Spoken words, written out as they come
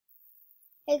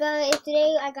Hey guys,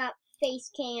 today I got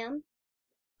face cam.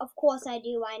 Of course I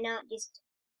do, why not just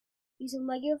use a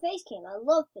regular face cam? I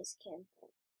love face cam.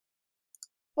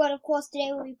 But of course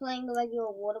today we'll be playing the regular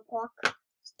water park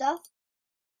stuff.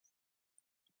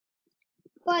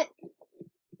 But,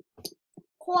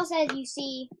 of course as you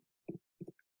see,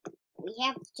 we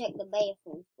have to check the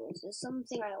bathrooms first. There's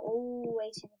something I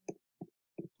always have.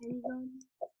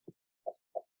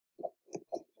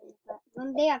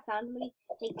 One day I found somebody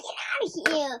saying, "Get out of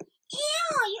here!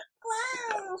 Ew, you're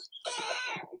gross!"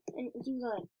 And she was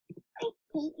like, "I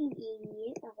hate you,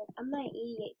 idiot." I was like, "I'm not an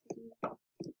idiot."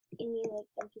 And you like,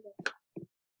 and she's like,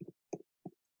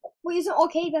 "Wait, it's not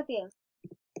okay back there.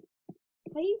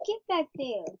 How do you get back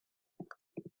there?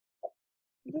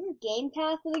 Is there a game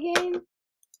path for the game?"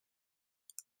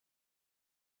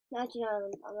 Actually, no,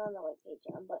 I'm not on the right page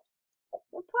now, but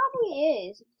there probably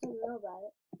is. I don't know about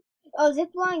it. Oh,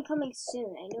 zipline coming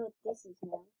soon. I know what this is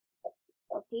now.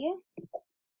 Up here?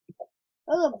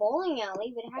 Oh, the bowling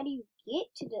alley, but how do you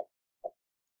get to the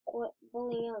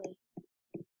bowling alley?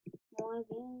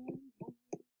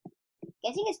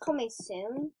 Guessing it's coming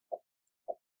soon.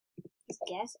 Just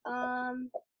guess. Let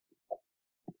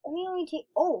me only take.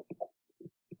 Oh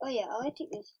yeah, I'll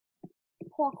take this.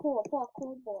 Parkour,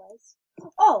 boys.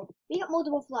 Oh, we got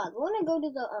multiple slides. We're gonna go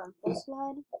to the first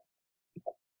slide.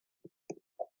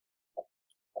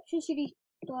 Should we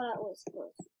start out with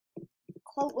first?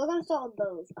 We're gonna start with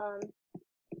those.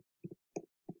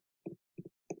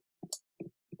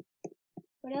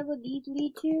 Whatever these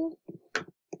lead to.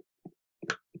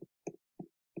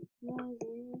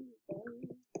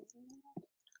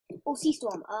 Oh, Sea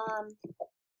Storm.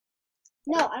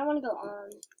 No, I don't want to go.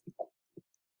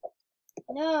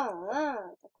 No,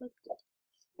 I clicked it.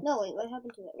 No, wait, what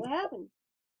happened to it? What happened?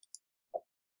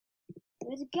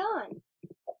 Where's it gone?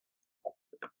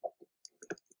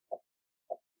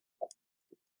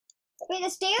 Wait, the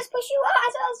stairs push you up? I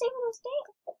thought I was staying on the stairs.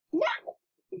 No!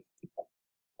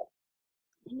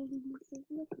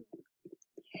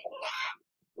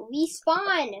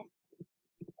 Respawn!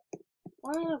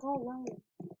 Why don't I go alone?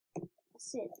 I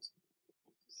sit.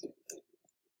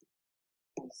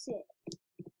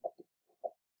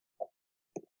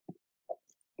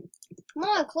 Come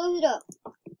on, close it up.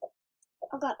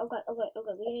 Oh god.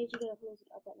 We need to go close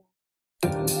it up right now.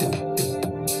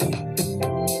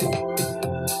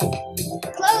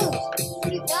 Close!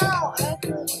 No, I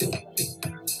closed it.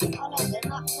 Oh no, they're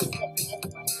not closed it.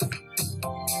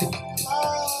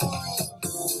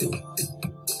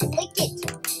 Click it.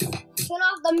 Turn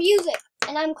off the music.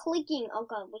 And I'm clicking. Oh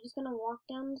god, we're just gonna walk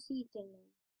down the seat thing now.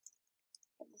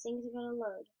 The things are gonna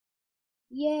load.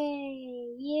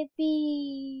 Yay!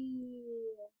 Yippee!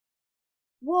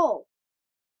 Whoa!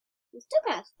 It's still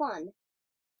kind of fun.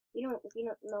 If you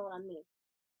don't know what I mean.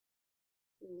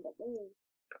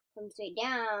 Come straight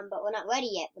down, but we're not ready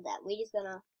yet for that. We're just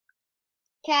gonna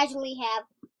casually have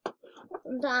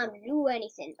some time to do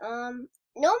anything. Normally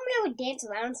I would dance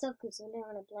around and stuff, because sometimes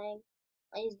when I'm playing,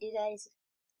 I just do that.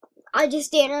 I just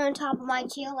stand on top of my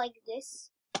chair like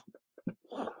this.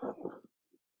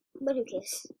 But who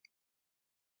cares?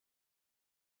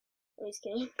 I'm just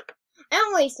kidding. I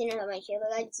don't really stand on my chair,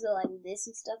 but I just go like this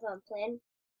and stuff when I'm playing.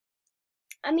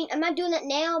 I mean, I'm not doing that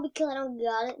now because I don't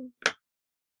got it.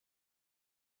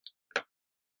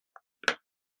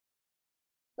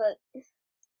 But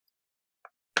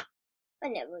I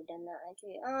never done that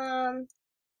actually.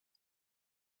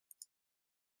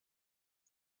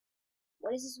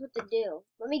 What is this with the do?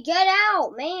 Let me get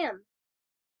out, ma'am.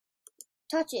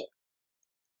 Touch it.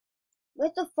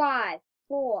 With the 5,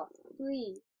 4,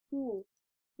 3, 2,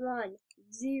 1,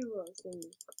 0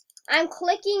 thing. I'm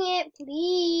clicking it,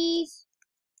 please.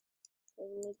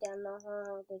 Take me down the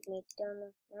hall. Take me down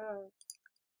the hall.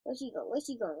 Where's she going? Where's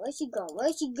she going? Where's she going?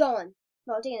 Where's she going?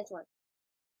 No, I'm taking this one.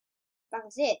 If I can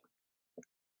sit.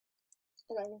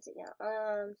 I can sit now.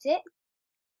 Sit.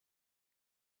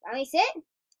 Let me sit.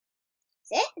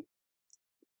 Sit.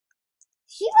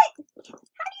 She like, how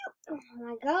do you? Oh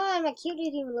my god, my cute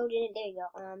didn't even load in it. There you go.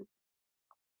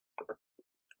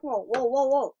 Whoa.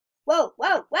 Well,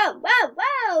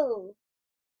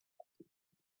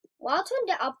 I'll turn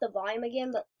up the volume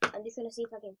again, but I'm just gonna see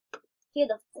if I can hear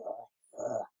the 4,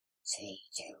 3,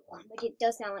 2, 1, which it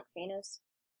does sound like Thanos.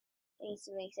 And he's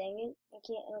like saying it. I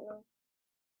don't know.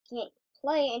 Can't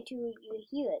play until you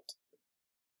hear it.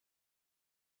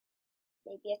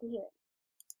 Maybe I can hear it.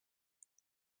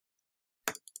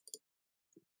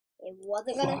 It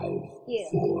wasn't gonna hear.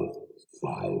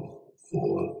 5,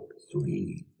 4,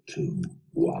 3, 2,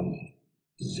 1,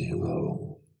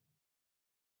 0.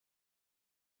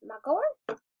 Am I going?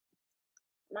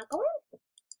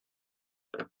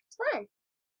 It's fine.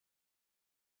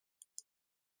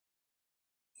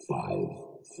 5,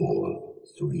 4,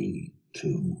 3,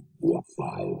 2, 1.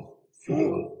 5,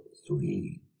 4,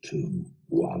 3, 2,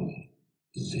 1,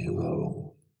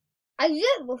 0. I did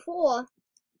it before.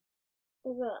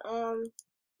 Okay,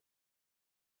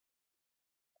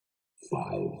 5,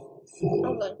 4,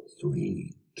 okay.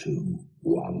 3, 2,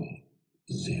 1,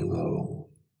 0.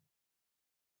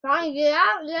 Trying to get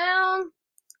out now.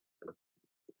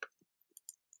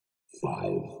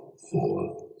 5,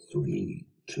 4, 3,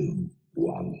 2,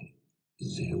 1,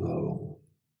 0.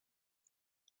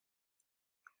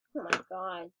 Oh my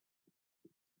god.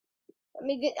 Let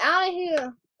me get out of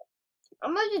here.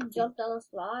 I'm gonna just jump down the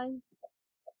slide.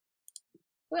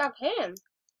 Wait, I can.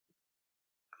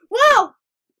 Whoa!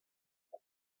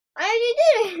 I already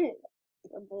did it!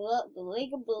 The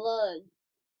lake of blood.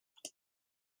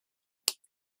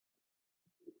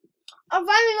 I'm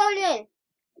finally going in.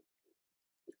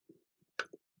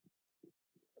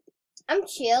 I'm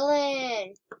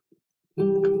chilling.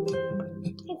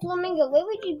 Hey Flamingo, where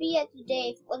would you be at today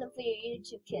if it wasn't for your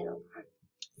YouTube channel?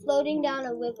 Floating down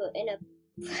a river in a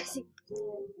plastic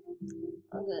pool.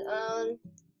 Okay,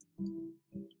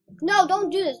 no, don't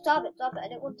do this. Stop it. I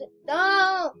didn't want to.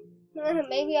 No!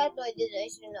 Maybe I thought I did it. I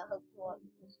should not have fallen.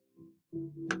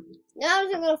 Now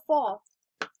I'm gonna fall.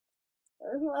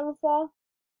 Doesn't ever fall?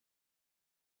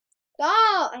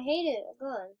 Stop! I hate it.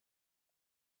 Good.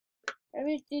 Let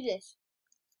me just do this.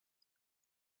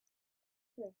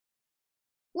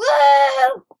 Woo!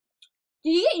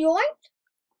 Did you get yoinked?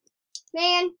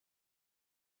 Man.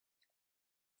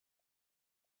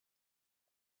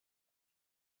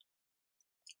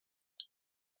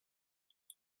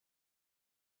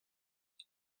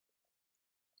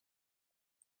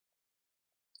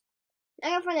 I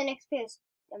gotta find the next place.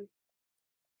 Let's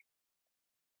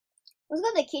go to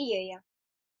the kitty area.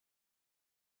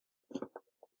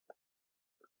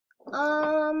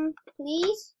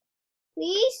 Please?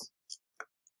 Please?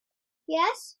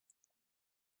 Yes?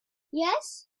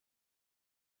 Yes?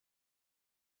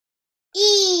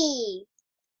 E!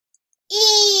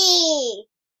 E!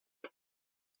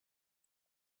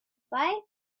 Bye?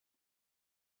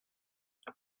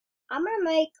 I'm gonna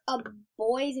make a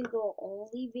boys and girl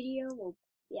only video. Well,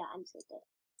 yeah, I'm just gonna say.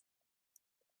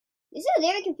 This is a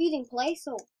very confusing place,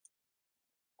 so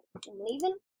I'm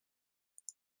leaving.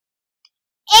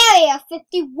 Area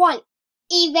 51.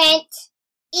 Event.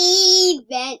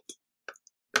 Event.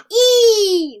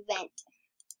 Event.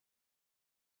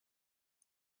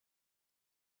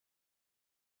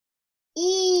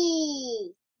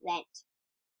 Event.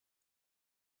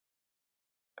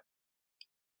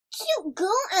 Cute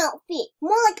girl outfit.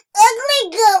 More like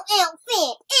ugly girl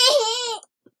outfit.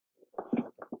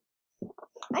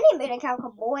 I need to make an account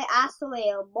called Boy I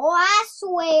Swear. Boy I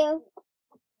Swear.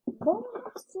 Boy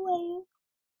I Swear.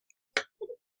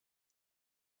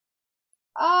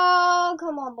 Oh,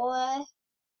 come on, boy.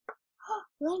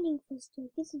 Lightning crystal.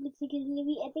 This looks like a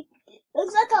really epic.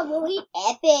 Looks like a really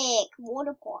epic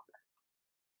water park.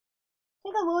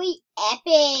 Like a really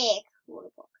epic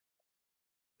water park.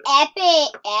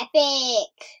 Epic.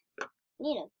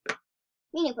 Need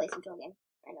to play some game.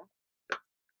 I know.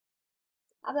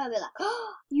 I'm gonna be like,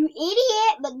 oh, you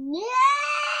idiot, but no.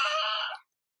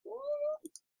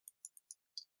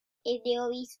 If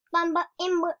there is fun but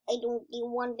Ember, I don't get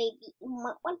one baby.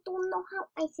 I don't know how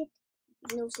I sit.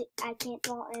 No sit, I can't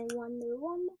draw and wonder.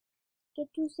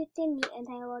 Get to sit in me and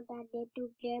I will that day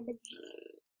to there, but.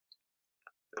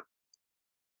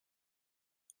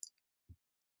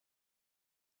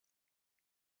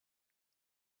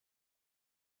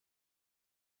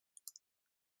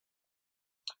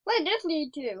 What did this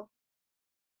lead to?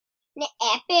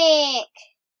 Epic.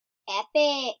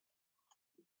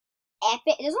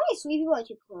 There's only 3 people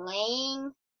actually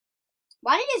playing.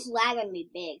 Why did this lag on me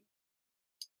big?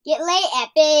 Get laid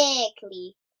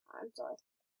epically. I'm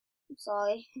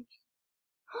sorry.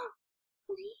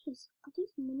 What are these? Are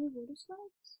these mini water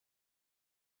slides?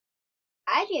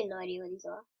 I actually have no idea what these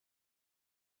are.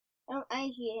 I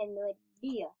actually have no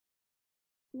idea.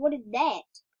 What is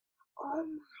that? Oh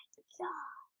my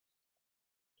god.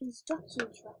 Construction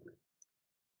truck.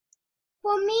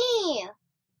 For me!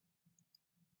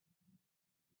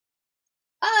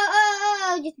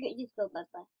 Oh, just go, bye.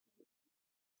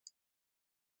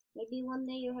 Maybe one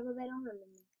day you'll have a better home than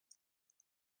me.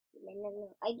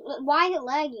 No. Why is it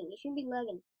lagging? It shouldn't be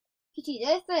lagging. You see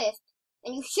that first,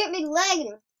 and you shouldn't be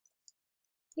lagging.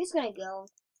 Just gonna go.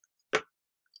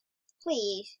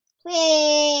 Please.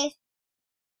 You're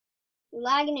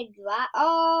lagging to drive.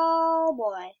 Oh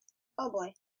boy.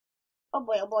 How do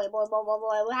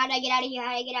I get out of here?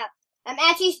 How do I get out? I'm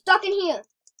actually stuck in here.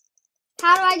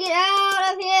 How do I get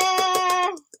out of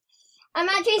here? I'm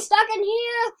actually stuck in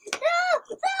here. No.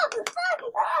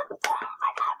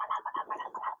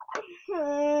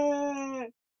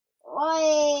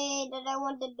 Why did I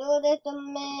want to do this to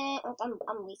me? Oh,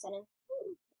 I'm resetting.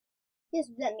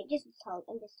 Just let me. Just tell.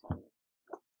 I'm just telling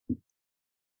you.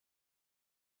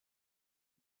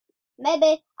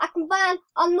 Maybe I can find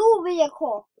a new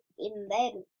vehicle in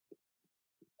there.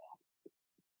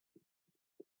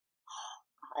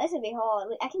 This would be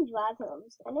hard. I can drive them.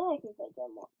 I know I can put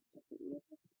them on.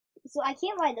 So I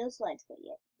can't ride those slides quite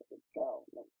yet. Let's go.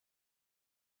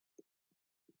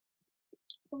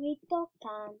 Burrito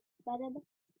time.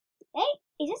 Hey,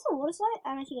 is this a water slide?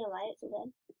 I'm actually gonna ride it so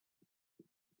bad.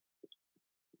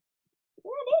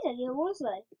 Yeah, it is actually a water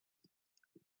slide.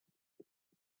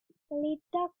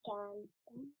 Burrito time.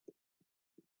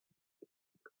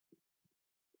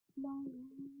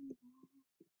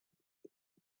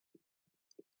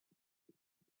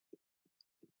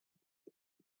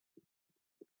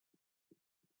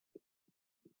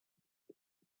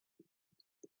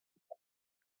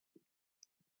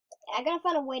 I gotta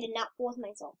find a way to not force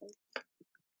myself in.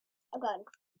 Oh god.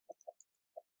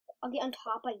 I'll get on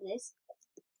top like this.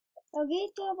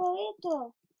 Burrito,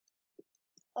 burrito.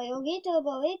 Burrito,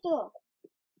 burrito.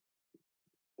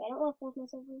 I don't want to force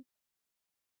myself in.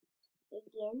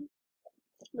 Again.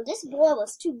 But this boy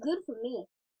was too good for me.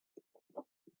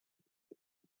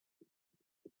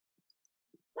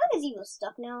 Not because he was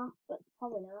stuck now, but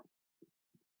probably not.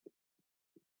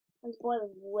 This boy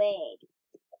was way.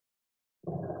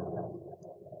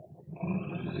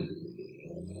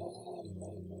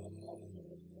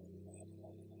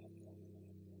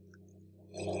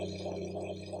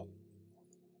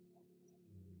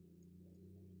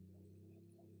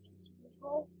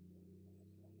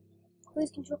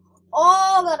 Cruise control.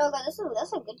 Oh god, that's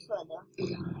a good slide though.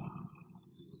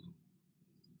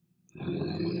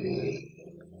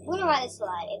 We're gonna ride this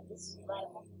slide if this is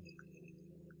rideable.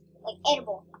 Like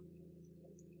edible.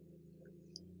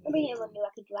 Nobody ever knew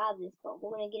I could drive this, but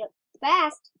we're gonna get up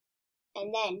fast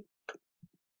and then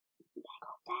we gotta go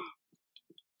fast.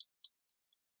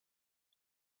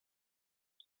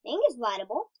 I think it's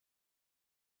rideable.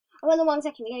 I'm in the wrong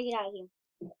section, we gotta get out of here.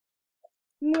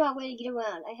 No way to get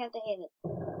around. I have to have it.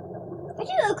 I think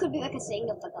that could be like a thing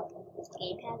of like a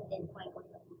gamepad and then like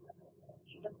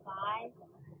shoot a 5.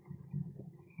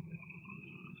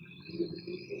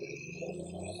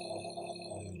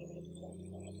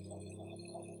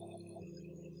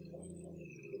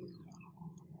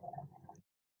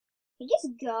 You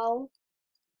just go.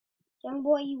 Young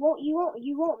boy, you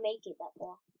won't make it that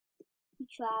far. You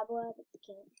try, boy, but you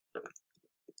can't.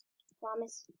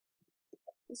 Promise.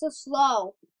 You're so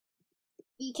slow.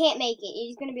 You can't make it. You're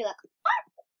just gonna be like, ah!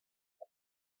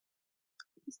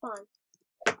 Spawn.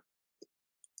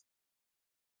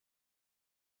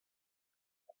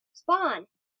 Spawn.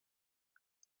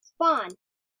 Spawn.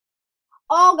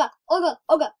 Oh god. Oh god.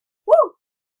 Oh god. Woo!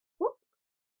 Woo!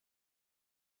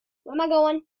 Where am I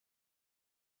going?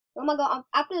 Where am I going?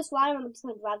 After this ride, I'm just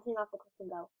gonna drive the thing off the cliff and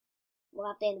go. We'll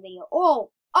have to end the video.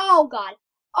 Oh! Oh god.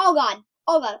 Oh god.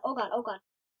 Oh god. Oh god. Oh god.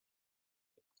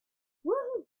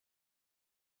 Woohoo!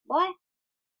 Boy.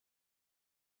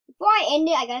 Before I end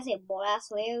it, I gotta say boy, I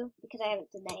swear, because I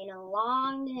haven't said that in a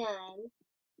long time.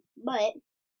 But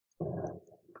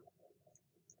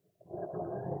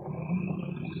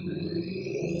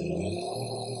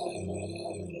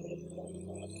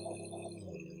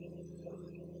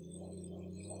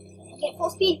get full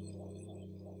speed.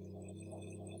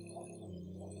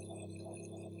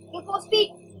 Get full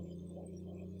speed.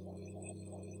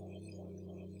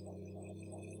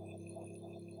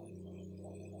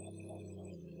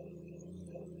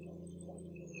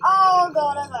 Oh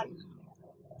god, oh god.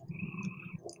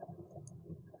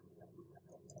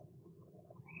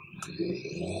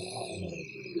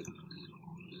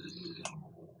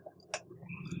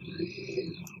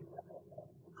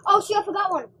 Oh shoot, I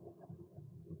forgot one.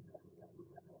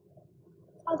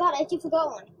 Oh god, I actually forgot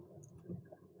one.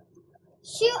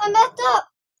 Shoot, I messed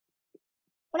up.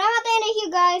 But I'm at the end of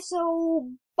here, guys, so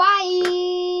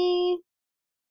bye.